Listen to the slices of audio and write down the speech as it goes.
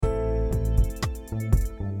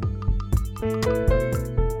Welcome,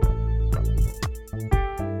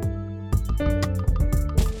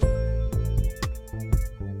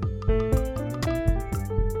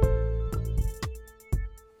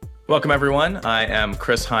 everyone. I am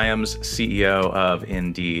Chris Hyams, CEO of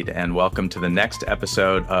Indeed, and welcome to the next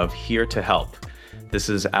episode of Here to Help. This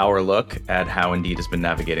is our look at how Indeed has been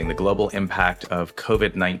navigating the global impact of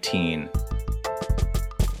COVID-19.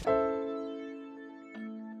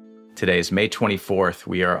 Today is May 24th.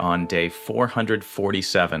 We are on day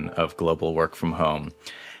 447 of global work from home.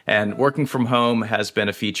 And working from home has been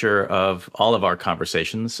a feature of all of our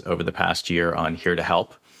conversations over the past year on Here to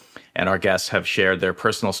Help. And our guests have shared their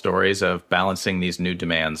personal stories of balancing these new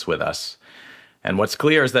demands with us. And what's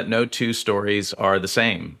clear is that no two stories are the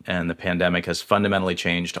same, and the pandemic has fundamentally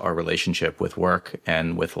changed our relationship with work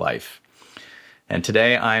and with life. And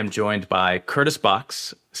today I am joined by Curtis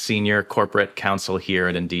Box, Senior Corporate Counsel here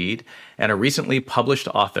at Indeed, and a recently published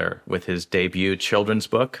author with his debut children's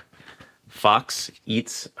book, Fox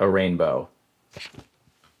Eats a Rainbow.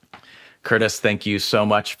 Curtis, thank you so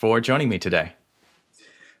much for joining me today.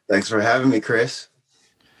 Thanks for having me, Chris.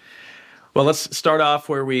 Well, let's start off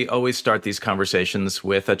where we always start these conversations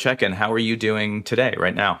with a check-in. How are you doing today,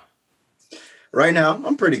 right now? Right now,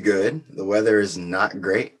 I'm pretty good. The weather is not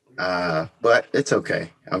great, but it's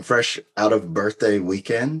okay. I'm fresh out of birthday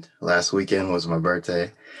weekend. Last weekend was my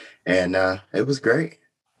birthday, and it was great. It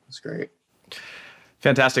was great.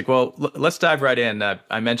 Fantastic. Well, let's dive right in.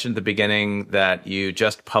 I mentioned at the beginning that you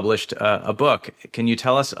just published a book. Can you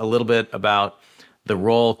tell us a little bit about the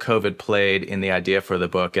role COVID played in the idea for the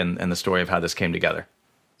book and the story of how this came together?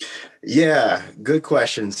 Yeah, good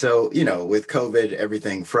question. So, with COVID,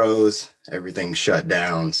 everything froze, everything shut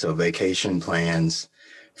down. So vacation plans,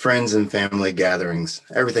 friends and family gatherings,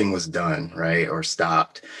 everything was done, right? Or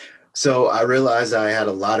stopped. So I realized I had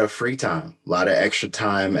a lot of free time, a lot of extra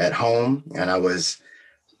time at home, and I was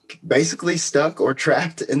basically stuck or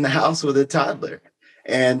trapped in the house with a toddler.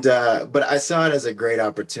 And, but I saw it as a great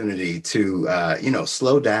opportunity to,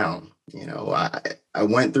 slow down. I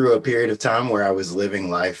went through a period of time where I was living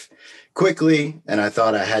life quickly, and I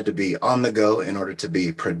thought I had to be on the go in order to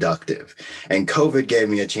be productive. And COVID gave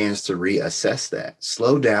me a chance to reassess that,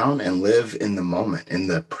 slow down and live in the moment, in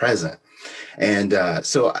the present. And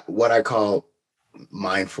so what I call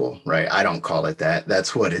mindful, right? I don't call it that.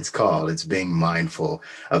 That's what it's called. It's being mindful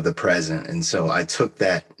of the present. And so I took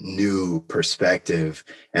that new perspective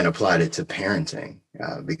and applied it to parenting,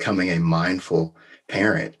 becoming a mindful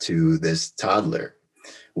parent to this toddler.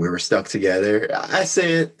 We were stuck together. I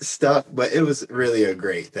say it stuck, but it was really a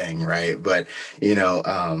great thing, right? But,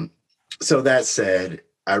 so that said,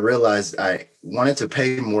 I realized I wanted to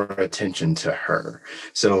pay more attention to her.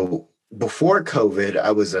 So before COVID,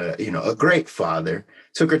 I was a great father,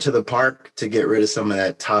 took her to the park to get rid of some of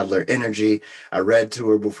that toddler energy. I read to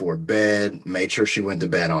her before bed, made sure she went to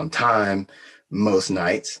bed on time most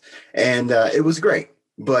nights. And it was great.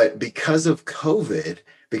 But because of COVID,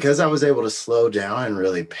 because I was able to slow down and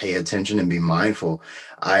really pay attention and be mindful,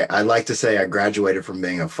 I like to say I graduated from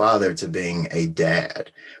being a father to being a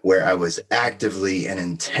dad, where I was actively and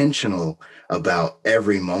intentional about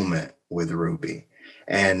every moment with Ruby.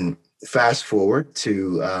 And fast forward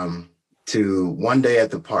to one day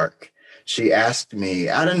at the park, she asked me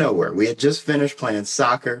out of nowhere. We had just finished playing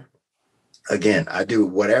soccer. Again, I do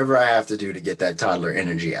whatever I have to do to get that toddler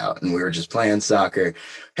energy out. And we were just playing soccer,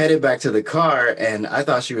 headed back to the car. And I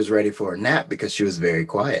thought she was ready for a nap because she was very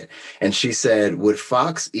quiet. And she said, "Would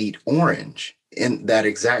Fox eat orange?" In that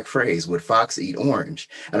exact phrase, "Would Fox eat orange?"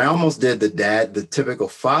 And I almost did the typical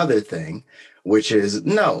father thing, which is,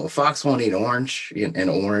 no, a fox won't eat orange. And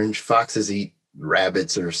orange, foxes eat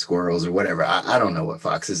rabbits or squirrels or whatever. I don't know what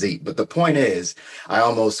foxes eat. But the point is, I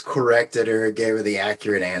almost corrected her, gave her the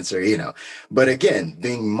accurate answer, But again,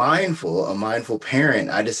 being mindful, a mindful parent,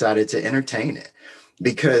 I decided to entertain it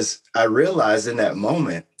because I realized in that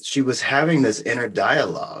moment, she was having this inner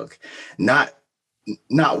dialogue. Not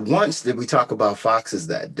once did we talk about foxes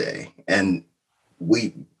that day. And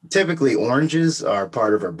typically oranges are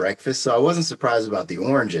part of her breakfast. So I wasn't surprised about the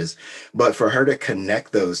oranges, but for her to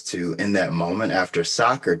connect those two in that moment after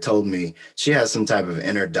soccer told me she has some type of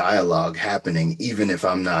inner dialogue happening, even if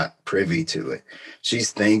I'm not privy to it.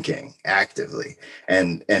 She's thinking actively.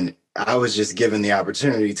 And I was just given the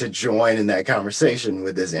opportunity to join in that conversation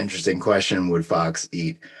with this interesting question: would Fox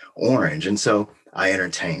eat orange? And so I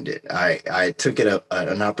entertained it. I took it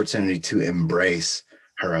an opportunity to embrace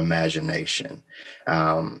her imagination.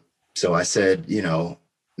 So I said,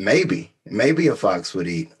 maybe Maybe a fox would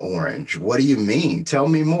eat orange. What do you mean? Tell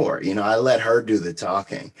me more. I let her do the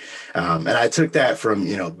talking. And I took that from,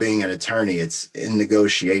 being an attorney. It's in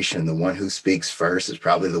negotiation. The one who speaks first is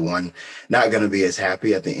probably the one not going to be as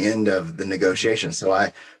happy at the end of the negotiation. So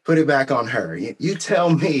I put it back on her. You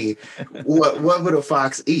tell me what would a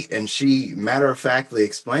fox eat? And she matter of factly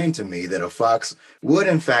explained to me that a fox would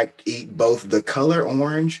in fact eat both the color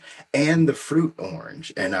orange and the fruit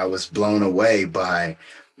orange. And I was blown away by,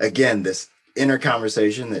 again, this inner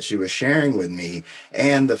conversation that she was sharing with me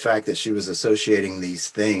and the fact that she was associating these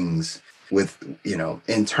things with,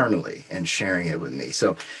 internally and sharing it with me.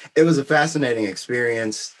 So it was a fascinating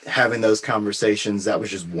experience having those conversations. That was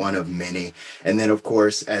just one of many. And then, of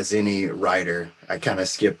course, as any writer, I kind of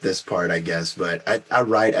skipped this part, I guess, but I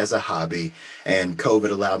write as a hobby, and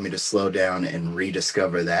COVID allowed me to slow down and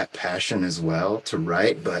rediscover that passion as well to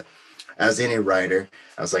write. But as any writer,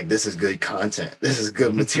 I was like, this is good content. This is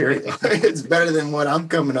good material. It's better than what I'm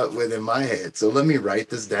coming up with in my head. So let me write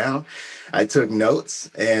this down. I took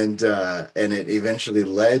notes, and it eventually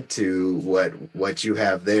led to what you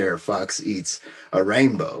have there. Fox Eats a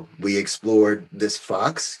Rainbow. We explored this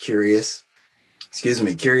fox, curious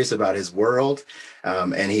about his world.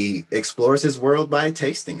 And he explores his world by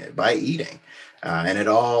tasting it, by eating. And it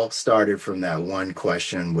all started from that one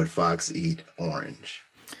question: would fox eat orange?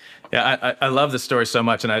 Yeah, I love the story so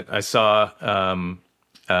much. And I saw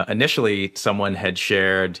initially someone had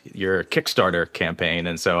shared your Kickstarter campaign.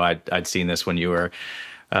 And so I'd seen this when you were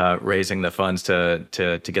raising the funds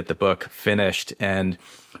to get the book finished. And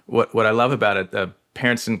what I love about it, the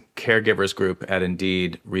Parents and Caregivers group at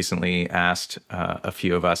Indeed recently asked a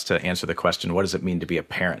few of us to answer the question, what does it mean to be a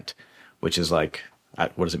parent? Which is like,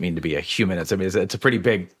 what does it mean to be a human? It's a pretty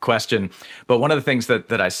big question. But one of the things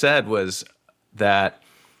that I said was that,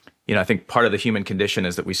 I think part of the human condition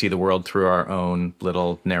is that we see the world through our own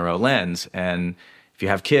little narrow lens. And if you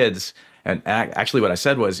have kids, and actually what I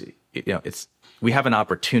said was, we have an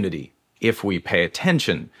opportunity if we pay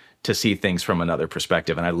attention to see things from another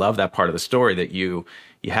perspective. And I love that part of the story that you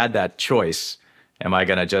had that choice. Am I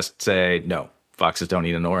going to just say, no, foxes don't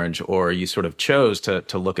eat an orange? Or you sort of chose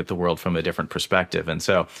to look at the world from a different perspective. And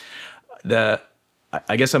so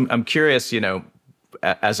I guess I'm curious,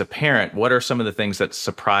 as a parent, what are some of the things that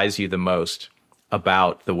surprise you the most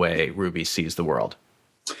about the way Ruby sees the world?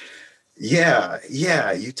 Yeah,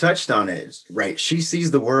 you touched on it, right? She sees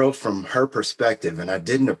the world from her perspective, and I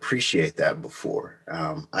didn't appreciate that before.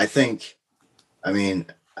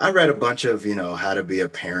 I read a bunch of, how to be a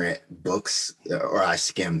parent books, or I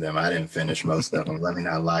skimmed them. I didn't finish most of them. Let me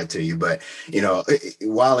not lie to you. But,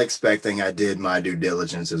 while expecting, I did my due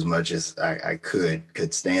diligence as much as I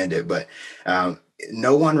could stand it. But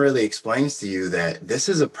no one really explains to you that this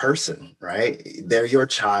is a person, right? They're your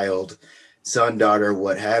child, son, daughter,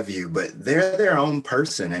 what have you, but they're their own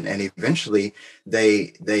person. And eventually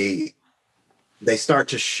they start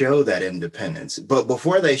to show that independence. But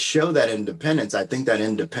before they show that independence, I think that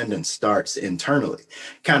independence starts internally.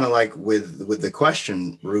 Kind of like with the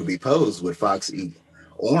question Ruby posed, would fox eat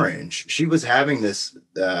orange? She was having this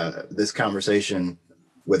conversation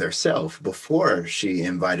with herself before she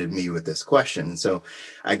invited me with this question. So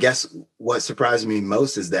I guess what surprised me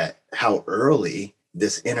most is that how early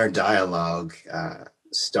this inner dialogue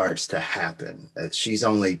starts to happen. She's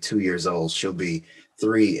only 2 years old. She'll be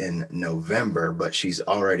 3 in November, but she's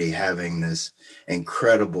already having this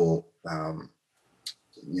incredible,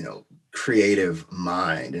 creative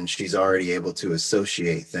mind, and she's already able to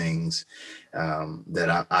associate things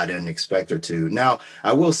that I didn't expect her to. Now,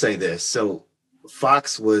 I will say this. So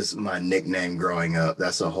Fox was my nickname growing up.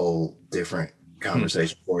 That's a whole different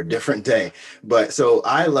conversation for a different day. But so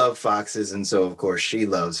I love foxes. And so, of course, she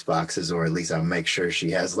loves foxes, or at least I make sure she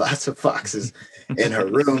has lots of foxes in her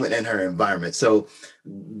room and in her environment. So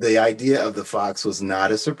the idea of the fox was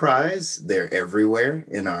not a surprise. They're everywhere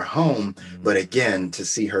in our home. But again, to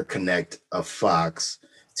see her connect a fox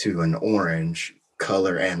to an orange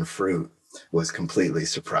color and fruit was completely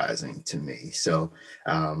surprising to me. So,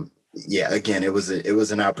 again, it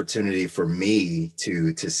was an opportunity for me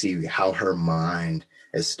to see how her mind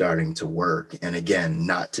is starting to work. And again,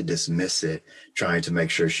 not to dismiss it, trying to make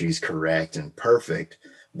sure she's correct and perfect,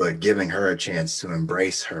 but giving her a chance to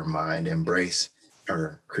embrace her mind, embrace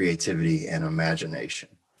her creativity and imagination.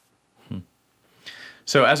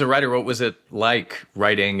 So as a writer, what was it like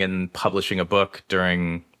writing and publishing a book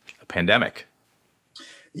during a pandemic?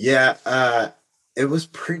 Yeah, it was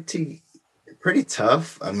pretty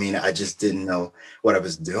tough. I mean, I just didn't know what I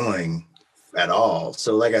was doing at all.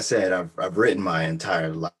 So like I said, I've written my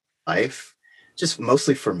entire life, just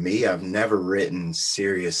mostly for me. I've never written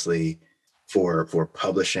seriously for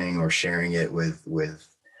publishing or sharing it with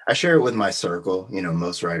I share it with my circle. You know,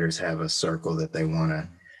 most writers have a circle that they want to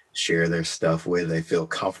share their stuff with. They feel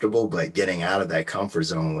comfortable, but getting out of that comfort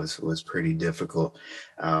zone was pretty difficult.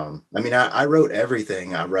 I mean, I wrote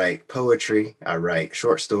everything. I write poetry, I write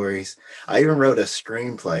short stories. I even wrote a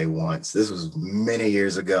screenplay once. This was many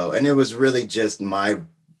years ago, and it was really just my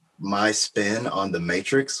spin on The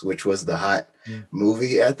Matrix, which was the hot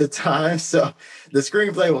movie at the time. So the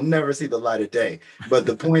screenplay will never see the light of day. But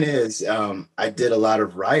the point is, I did a lot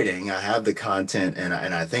of writing. I have the content and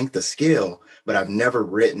I think the skill, but I've never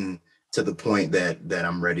written to the point that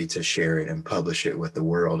I'm ready to share it and publish it with the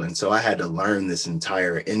world. And so I had to learn this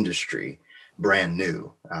entire industry brand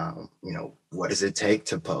new. You know, what does it take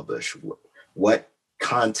to publish? What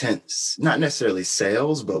content, not necessarily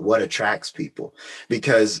sales, but what attracts people?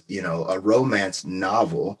 Because, you know, a romance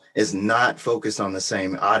novel is not focused on the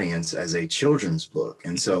same audience as a children's book.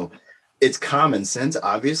 And so it's common sense,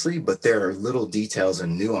 obviously, but there are little details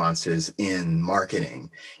and nuances in marketing,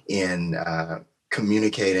 in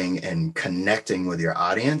communicating and connecting with your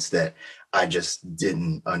audience that I just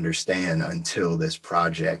didn't understand until this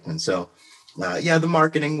project. And so, yeah, the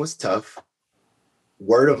marketing was tough.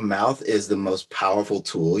 Word of mouth is the most powerful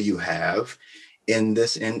tool you have in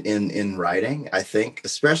this in writing, I think,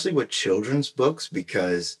 especially with children's books,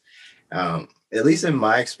 because at least in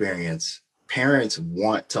my experience, parents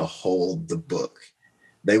want to hold the book.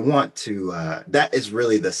 They want to, that is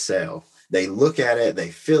really the sell. They look at it, they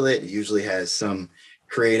feel it. It usually has some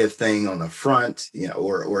creative thing on the front, you know,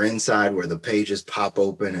 or inside where the pages pop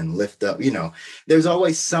open and lift up. You know, there's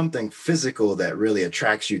always something physical that really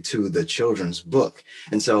attracts you to the children's book.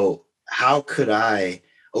 And so how could I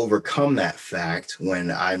overcome that fact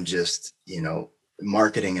when I'm just, you know,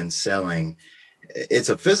 marketing and selling? It's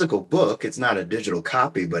a physical book, it's not a digital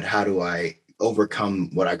copy, but how do I overcome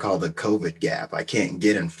what I call the COVID gap? I can't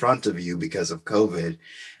get in front of you because of COVID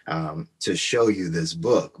to show you this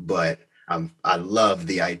book, but I love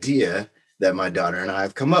the idea that my daughter and I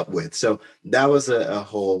have come up with. So that was a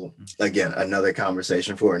whole, again, another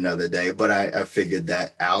conversation for another day, but I figured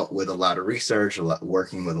that out with a lot of research,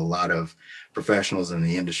 working with a lot of professionals in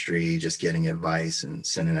the industry, just getting advice and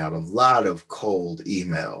sending out a lot of cold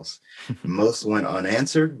emails. Most went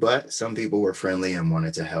unanswered, but some people were friendly and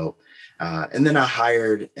wanted to help. And then I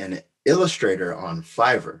hired an illustrator on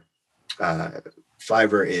Fiverr.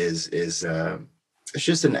 Fiverr is it's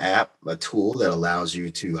just an app, a tool that allows you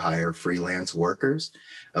to hire freelance workers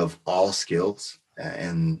of all skills.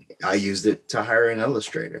 And I used it to hire an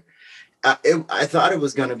illustrator. I thought it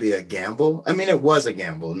was going to be a gamble. I mean, it was a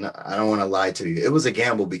gamble. No, I don't want to lie to you. It was a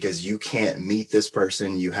gamble because you can't meet this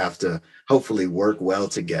person. You have to hopefully work well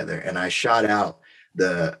together. And I shot out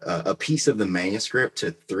a piece of the manuscript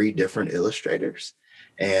to 3 different illustrators.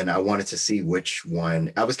 And I wanted to see which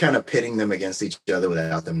one. I was kind of pitting them against each other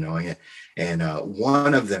without them knowing it. And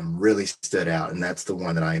one of them really stood out. And that's the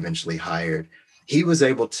one that I eventually hired. He was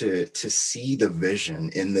able to see the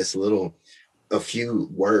vision in this little, a few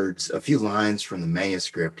words, a few lines from the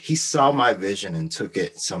manuscript. He saw my vision and took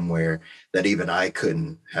it somewhere that even I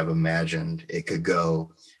couldn't have imagined it could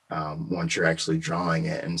go once you're actually drawing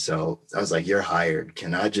it. And so I was like, you're hired.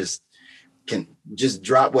 Can just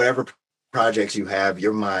drop whatever projects you have.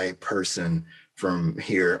 You're my person from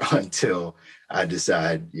here until I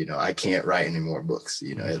decide, you know, I can't write any more books,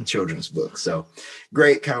 you know, children's books. So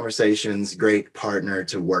great conversations, great partner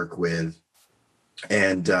to work with.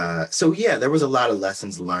 And so, yeah, there was a lot of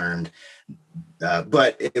lessons learned,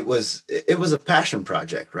 but it was a passion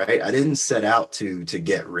project, right? I didn't set out to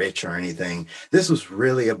get rich or anything. This was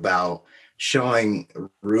really about showing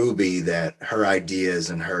Ruby that her ideas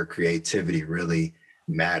and her creativity really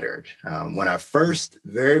mattered. When I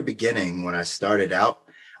very beginning, when I started out,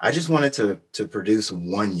 I just wanted to produce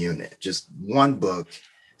one unit, just one book,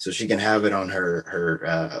 so she can have it on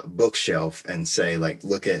her bookshelf and say, like,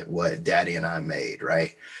 look at what Daddy and I made,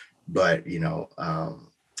 right? But, you know,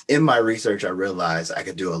 in my research, I realized I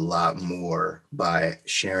could do a lot more by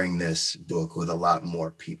sharing this book with a lot more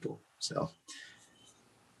people. So.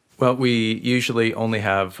 Well, we usually only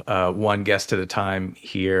have one guest at a time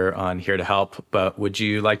here on Here to Help, but would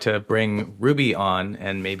you like to bring Ruby on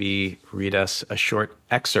and maybe read us a short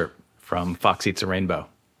excerpt from Fox Eats a Rainbow?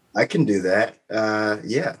 I can do that.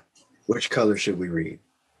 Yeah. Which color should we read?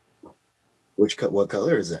 What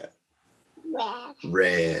color is that? Red.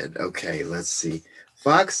 Red. Okay, let's see.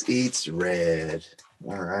 Fox Eats Red.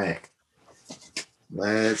 All right.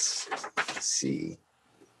 Let's see.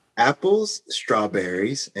 Apples,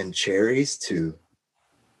 strawberries, and cherries too.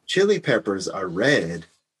 Chili peppers are red,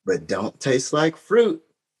 but don't taste like fruit.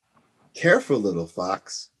 Careful, little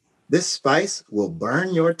fox. This spice will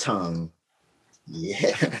burn your tongue.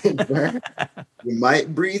 Yeah, burn. You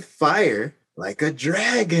might breathe fire like a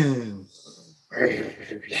dragon.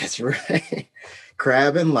 That's right.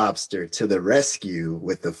 Crab and lobster to the rescue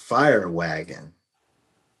with the fire wagon.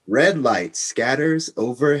 Red light scatters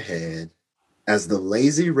overhead as the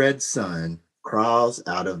lazy red sun crawls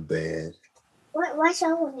out of bed. What's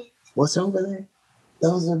over there? What's over there?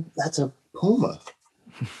 That's a puma.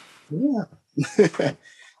 Yeah.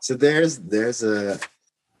 So there's a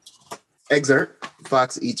excerpt.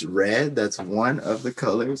 Fox eats red. That's one of the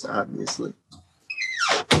colors, obviously.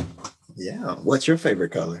 Yeah. What's your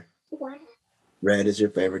favorite color? Red. Red is your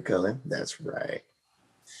favorite color? That's right.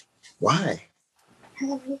 Why?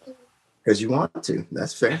 Because you want to.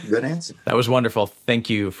 That's fair. Good answer. That was wonderful. Thank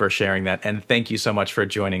you for sharing that. And thank you so much for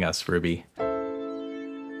joining us, Ruby.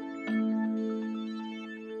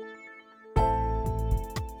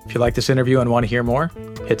 If you like this interview and want to hear more,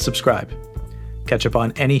 hit subscribe. Catch up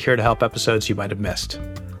on any Here to Help episodes you might have missed,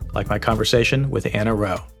 like my conversation with Anna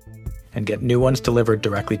Rowe, and get new ones delivered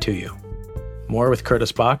directly to you. More with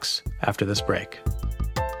Curtis Box after this break.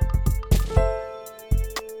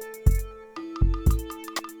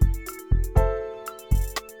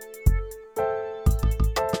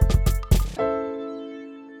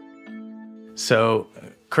 So,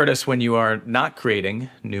 Curtis, when you are not creating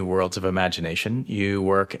new worlds of imagination, you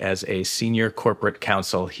work as a senior corporate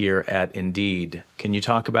counsel here at Indeed. Can you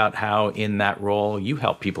talk about how in that role you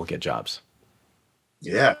help people get jobs?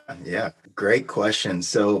 Yeah. Great question.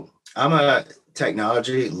 So I'm a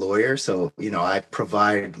technology lawyer. So, I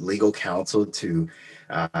provide legal counsel to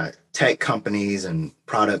tech companies and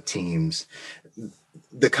product teams.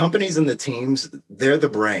 The companies and the teams, they're the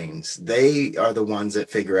brains. They are the ones that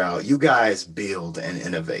figure out, you guys build and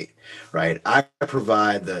innovate, right? I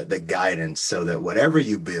provide the guidance so that whatever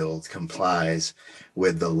you build complies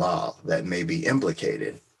with the law that may be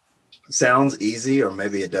implicated. Sounds easy, or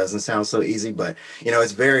maybe it doesn't sound so easy, but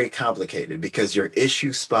it's very complicated because you're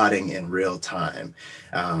issue spotting in real time.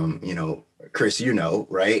 Chris,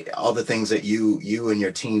 right? All the things that you and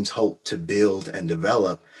your teams hope to build and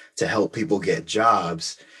develop to help people get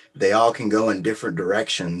jobs, they all can go in different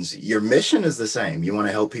directions. Your mission is the same. You want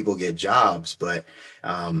to help people get jobs, but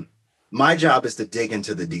my job is to dig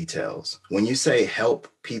into the details. When you say help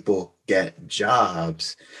people get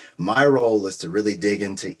jobs, my role is to really dig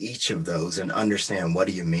into each of those and understand, what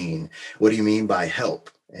do you mean? What do you mean by help?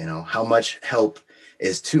 How much help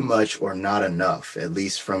is too much or not enough, at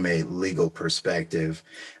least from a legal perspective?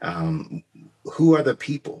 Who are the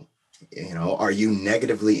people? Are you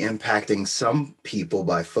negatively impacting some people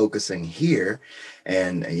by focusing here?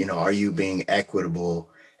 And, are you being equitable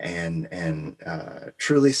and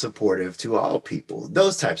truly supportive to all people?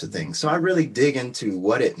 Those types of things. So I really dig into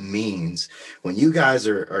what it means when you guys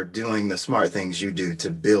are doing the smart things you do to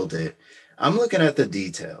build it. I'm looking at the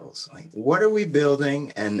details. Like, what are we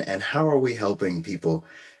building and how are we helping people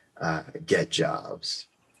get jobs?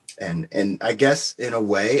 And I guess in a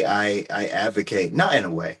way, I advocate, not in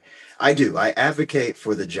a way, I do. I advocate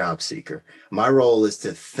for the job seeker. My role is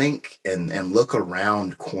to think and look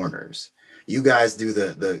around corners. You guys do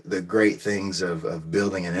the great things of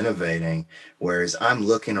building and innovating, whereas I'm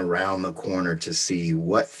looking around the corner to see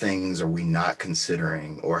what things are we not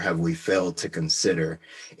considering or have we failed to consider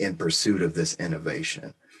in pursuit of this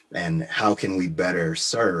innovation, and how can we better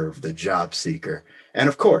serve the job seeker? And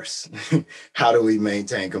of course, how do we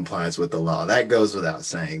maintain compliance with the law? That goes without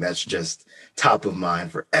saying. That's just top of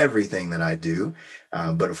mind for everything that I do.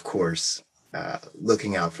 But of course,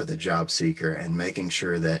 looking out for the job seeker and making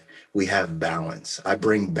sure that we have balance. I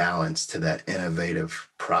bring balance to that innovative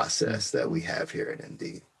process that we have here at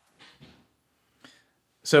Indeed.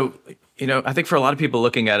 So, I think for a lot of people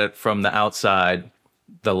looking at it from the outside,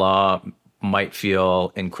 the law might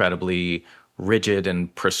feel incredibly rigid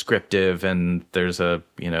and prescriptive, and there's a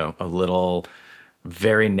little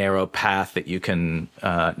very narrow path that you can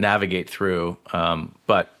navigate through.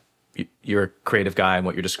 But you're a creative guy, and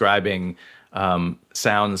what you're describing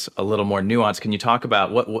sounds a little more nuanced. Can you talk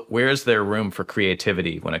about where is there room for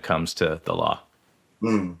creativity when it comes to the law?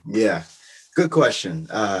 Yeah, good question.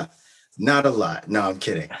 Not a lot. No, I'm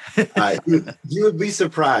kidding. You would be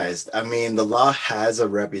surprised. I mean, the law has a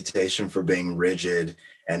reputation for being rigid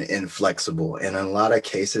and inflexible. And in a lot of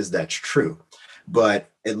cases, that's true. But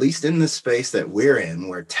at least in the space that we're in,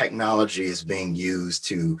 where technology is being used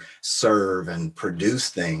to serve and produce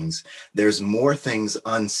things, there's more things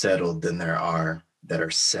unsettled than there are that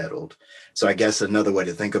are settled. So I guess another way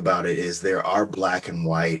to think about it is there are black and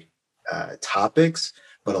white topics,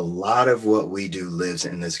 but a lot of what we do lives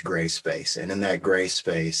in this gray space. And in that gray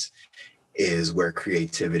space, is where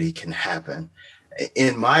creativity can happen.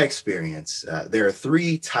 In my experience, there are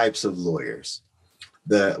three types of lawyers.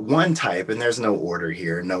 The one type, and there's no order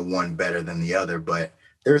here, no one better than the other, but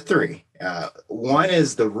there are three. One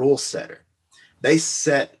is the rule setter. They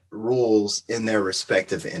set rules in their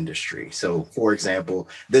respective industry. So, for example,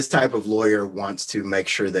 this type of lawyer wants to make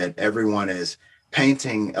sure that everyone is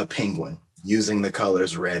painting a penguin using the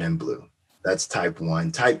colors red and blue. That's type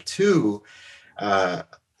one. Type two, uh,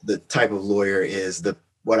 the type of lawyer is the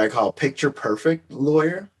what I call picture perfect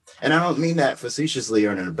lawyer. And I don't mean that facetiously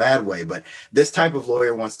or in a bad way, but this type of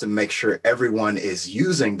lawyer wants to make sure everyone is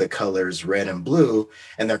using the colors red and blue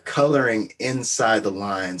and they're coloring inside the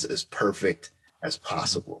lines as perfect as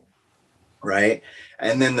possible. Right.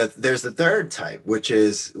 And then there's the third type, which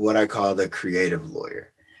is what I call the creative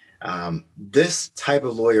lawyer. This type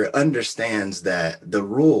of lawyer understands that the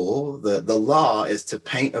law is to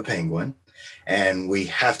paint a penguin and we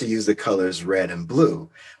have to use the colors red and blue.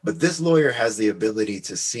 But this lawyer has the ability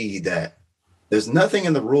to see that there's nothing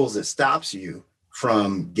in the rules that stops you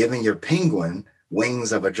from giving your penguin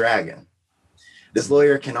wings of a dragon. This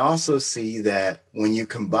lawyer can also see that when you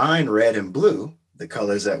combine red and blue, the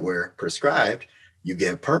colors that were prescribed, you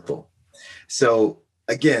get purple. So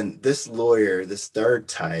again, this lawyer, this third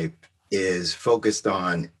type, is focused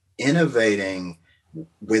on innovating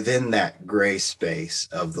within that gray space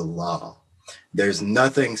of the law. There's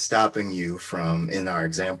nothing stopping you from, in our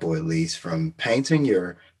example at least, from painting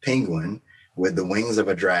your penguin with the wings of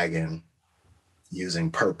a dragon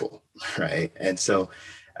using purple, right? And so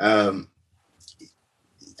I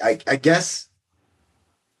guess,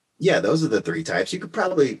 yeah, those are the three types. You could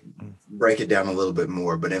probably break it down a little bit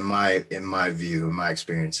more, but in my view, in my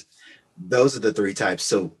experience, those are the three types.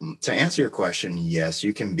 So to answer your question, yes,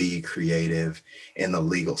 you can be creative in the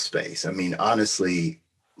legal space. I mean, honestly,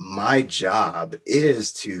 my job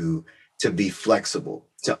is to be flexible,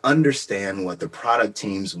 to understand what the product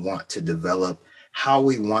teams want to develop, how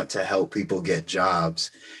we want to help people get jobs,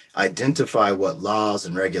 identify what laws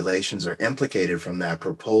and regulations are implicated from that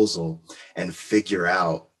proposal, and figure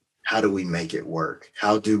out how do we make it work?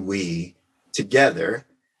 How do we together,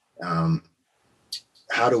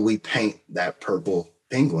 how do we paint that purple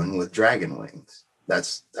penguin with dragon wings?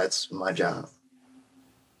 That's my job.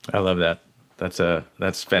 I love that.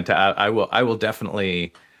 That's fantastic. I will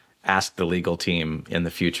definitely ask the legal team in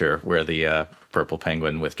the future where the purple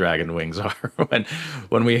penguin with dragon wings are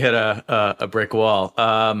when we hit a brick wall.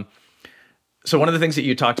 So one of the things that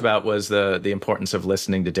you talked about was the importance of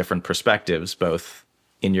listening to different perspectives, both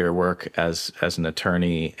in your work as an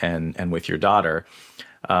attorney and with your daughter.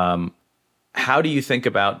 How do you think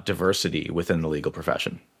about diversity within the legal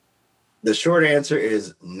profession? The short answer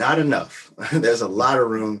is not enough. There's a lot of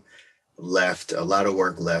room left, a lot of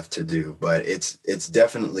work left to do, but it's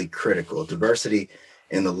definitely critical. Diversity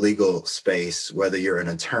in the legal space, whether you're an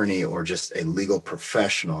attorney or just a legal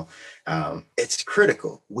professional, it's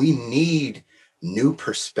critical. We need new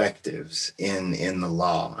perspectives in the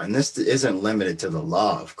law. And this isn't limited to the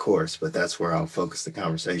law, of course, but that's where I'll focus the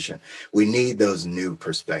conversation. We need those new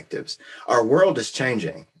perspectives. Our world is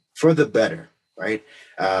changing for the better, right?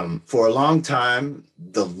 For a long time,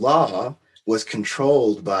 the law was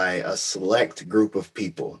controlled by a select group of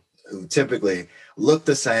people who typically looked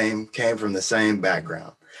the same, came from the same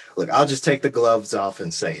background. Look, I'll just take the gloves off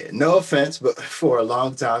and say it. No offense, but for a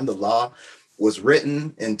long time, the law was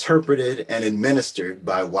written, interpreted, and administered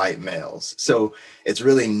by white males. So it's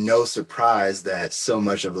really no surprise that so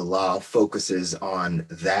much of the law focuses on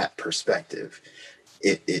that perspective.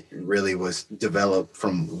 It really was developed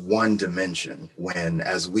from one dimension when,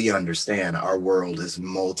 as we understand, our world is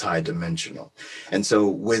multidimensional. And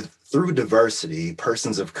so through diversity,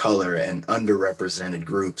 persons of color and underrepresented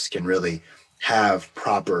groups can really have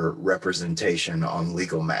proper representation on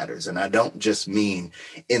legal matters. And I don't just mean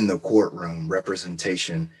in the courtroom,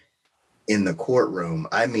 representation in the courtroom.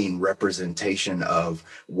 I mean representation of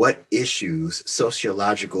what issues,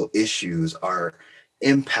 sociological issues, are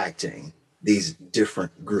impacting these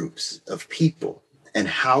different groups of people, and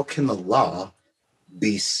how can the law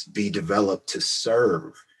be developed to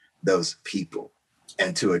serve those people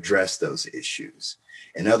and to address those issues.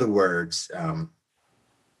 In other words,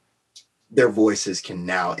 their voices can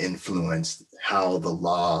now influence how the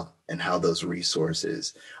law and how those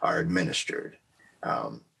resources are administered.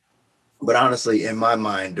 But honestly, in my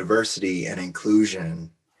mind, diversity and inclusion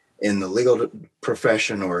in the legal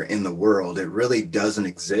profession or in the world, it really doesn't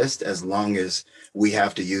exist as long as we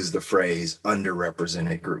have to use the phrase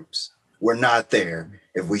underrepresented groups. We're not there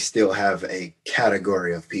if we still have a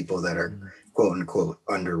category of people that are quote unquote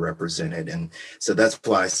underrepresented. And so that's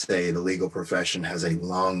why I say the legal profession has a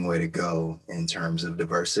long way to go in terms of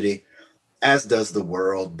diversity, as does the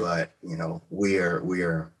world. But we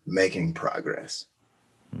are making progress.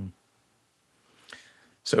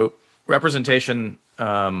 So representation,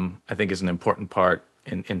 I think, is an important part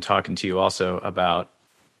in talking to you also about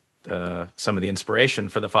some of the inspiration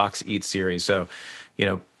for the Fox Eats series. So,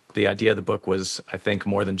 the idea of the book was, I think,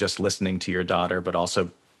 more than just listening to your daughter, but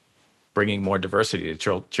also bringing more diversity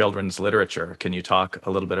to children's literature. Can you talk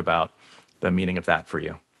a little bit about the meaning of that for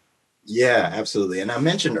you? Yeah, absolutely. And I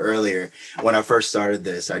mentioned earlier when I first started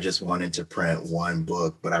this, I just wanted to print one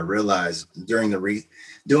book, but I realized during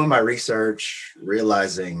doing my research,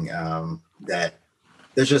 realizing that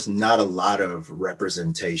there's just not a lot of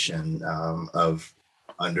representation of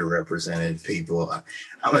underrepresented people.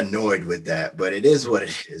 I'm annoyed with that, but it is what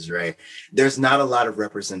it is, right? There's not a lot of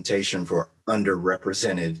representation for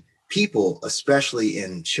underrepresented people, especially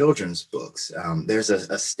in children's books. There's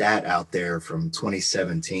a stat out there from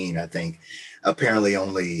 2017, I think. Apparently,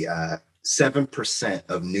 only 7%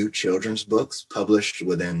 of new children's books published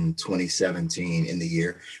within 2017 in the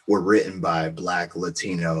year were written by Black,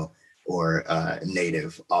 Latino, or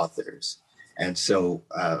Native authors. And so,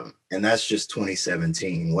 and that's just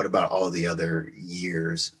 2017. What about all the other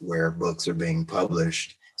years where books are being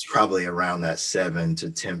published? It's probably around that 7 to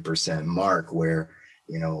 10% mark where,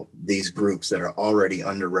 these groups that are already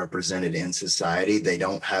underrepresented in society, they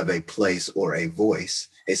don't have a place or a voice,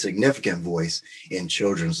 a significant voice in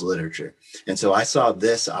children's literature. And so I saw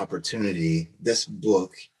this opportunity, this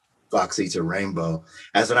book, Fox Eats a Rainbow,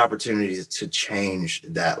 as an opportunity to change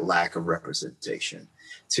that lack of representation,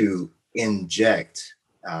 to inject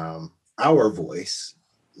our voice,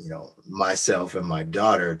 myself and my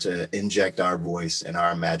daughter, to inject our voice and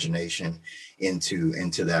our imagination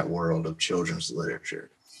into that world of children's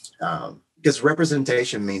literature. Because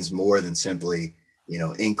representation means more than simply,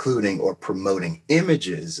 including or promoting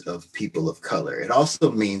images of people of color. It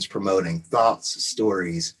also means promoting thoughts,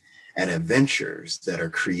 stories, and adventures that are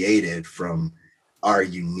created from our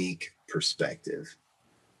unique perspective.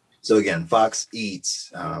 So again, Fox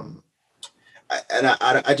Eats,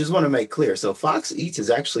 I just want to make clear. So Fox Eats is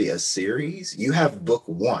actually a series. You have book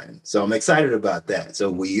one, so I'm excited about that. So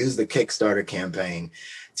we use the Kickstarter campaign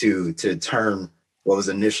to turn what was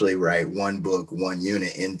initially one book, one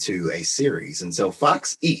unit into a series. And so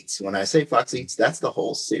Fox Eats, when I say Fox Eats, that's the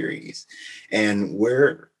whole series, and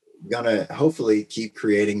we're gonna hopefully keep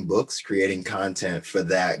creating books, creating content for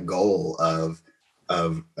that goal of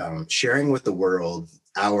sharing with the world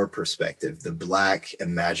our perspective, the Black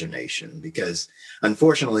imagination, because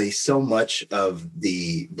unfortunately, so much of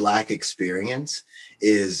the Black experience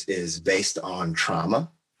is based on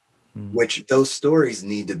trauma, which those stories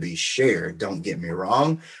need to be shared. Don't get me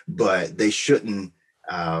wrong, but they shouldn't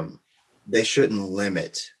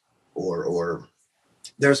limit or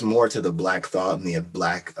there's more to the Black thought and the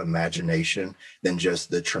Black imagination than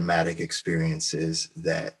just the traumatic experiences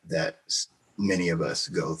that many of us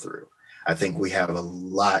go through. I think we have a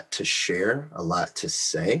lot to share, a lot to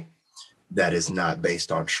say that is not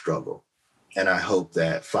based on struggle. And I hope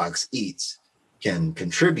that Fox Eats can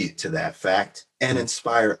contribute to that fact and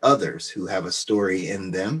inspire others who have a story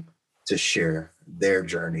in them to share their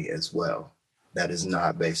journey as well. That is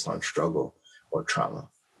not based on struggle or trauma.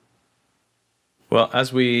 Well,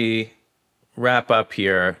 as we wrap up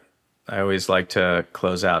here, I always like to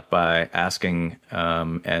close out by asking,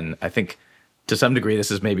 and I think to some degree, this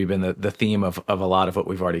has maybe been the theme of a lot of what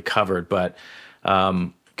we've already covered, but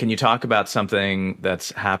can you talk about something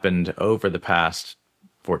that's happened over the past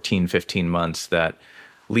 14, 15 months that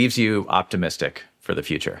leaves you optimistic for the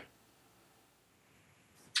future?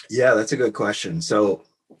 Yeah, that's a good question. So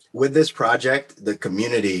with this project, the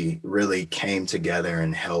community really came together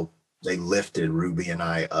and helped. They lifted Ruby and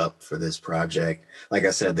I up for this project. Like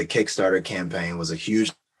I said, the Kickstarter campaign was a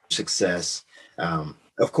huge success.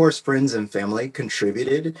 Of course, friends and family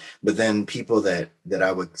contributed, but then people that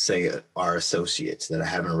I would say are associates that I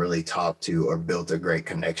haven't really talked to or built a great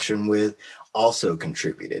connection with also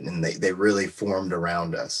contributed, and they really formed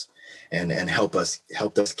around us and helped us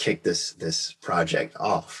kick this project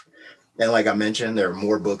off. And like I mentioned, there are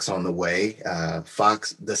more books on the way.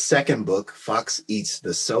 The second book, Fox Eats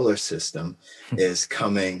the Solar System, is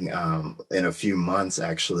coming in a few months,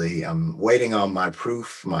 actually. I'm waiting on my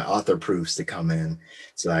author proofs to come in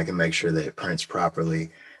so I can make sure that it prints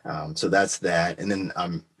properly. So that's that. And then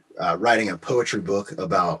I'm writing a poetry book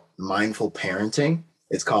about mindful parenting.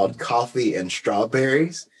 It's called Coffee and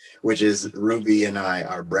Strawberries, which is Ruby and I,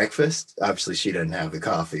 our breakfast. Obviously, she doesn't have the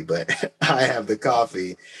coffee, but I have the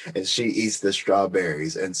coffee and she eats the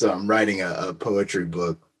strawberries. And so I'm writing a poetry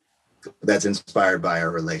book that's inspired by our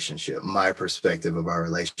relationship, my perspective of our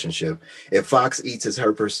relationship. If Fox Eats is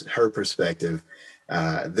her perspective,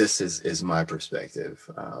 this is my perspective.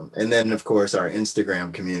 And then, of course, our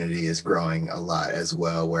Instagram community is growing a lot as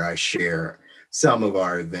well, where I share some of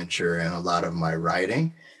our adventure and a lot of my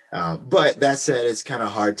writing. But that said, it's kind of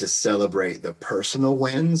hard to celebrate the personal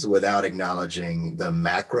wins without acknowledging the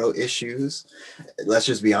macro issues. Let's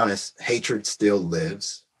just be honest, hatred still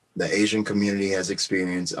lives. The Asian community has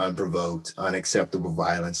experienced unprovoked, unacceptable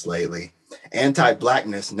violence lately.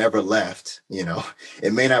 Anti-Blackness never left.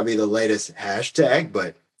 It may not be the latest hashtag,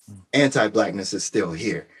 but anti-Blackness is still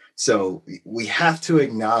here. So we have to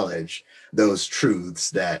acknowledge those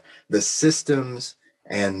truths, that the systems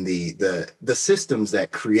and the systems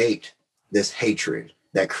that create this hatred,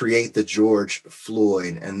 that create the George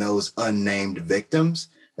Floyd and those unnamed victims,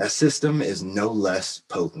 that system is no less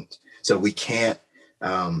potent. So we can't,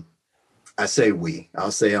 I'll say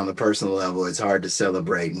on the personal level, it's hard to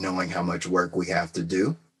celebrate knowing how much work we have to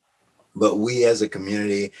do. But we as a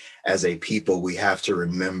community, as a people, we have to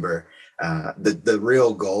remember the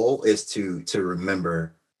real goal is to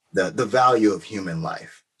remember the value of human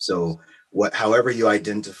life. So however you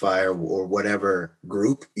identify or whatever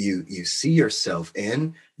group you see yourself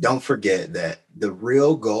in, don't forget that the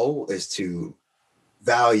real goal is to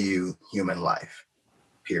value human life,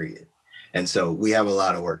 period. And so we have a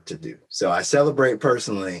lot of work to do. So I celebrate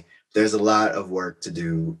personally. There's a lot of work to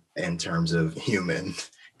do in terms of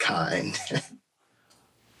humankind.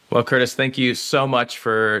 Well, Curtis, thank you so much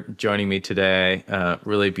for joining me today.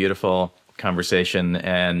 Really beautiful conversation.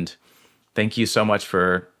 And thank you so much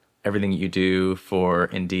for everything you do for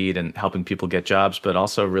Indeed and helping people get jobs, but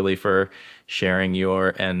also really for sharing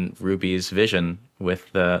your and Ruby's vision with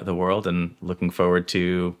the world, and looking forward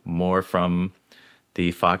to more from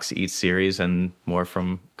the Fox Eats series and more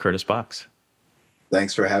from Curtis Box.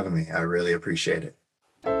 Thanks for having me. I really appreciate it.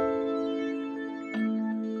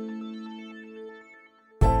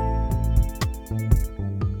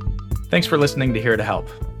 Thanks for listening to Here to Help.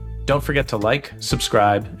 Don't forget to like,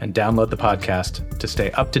 subscribe, and download the podcast to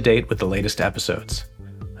stay up to date with the latest episodes.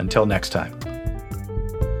 Until next time.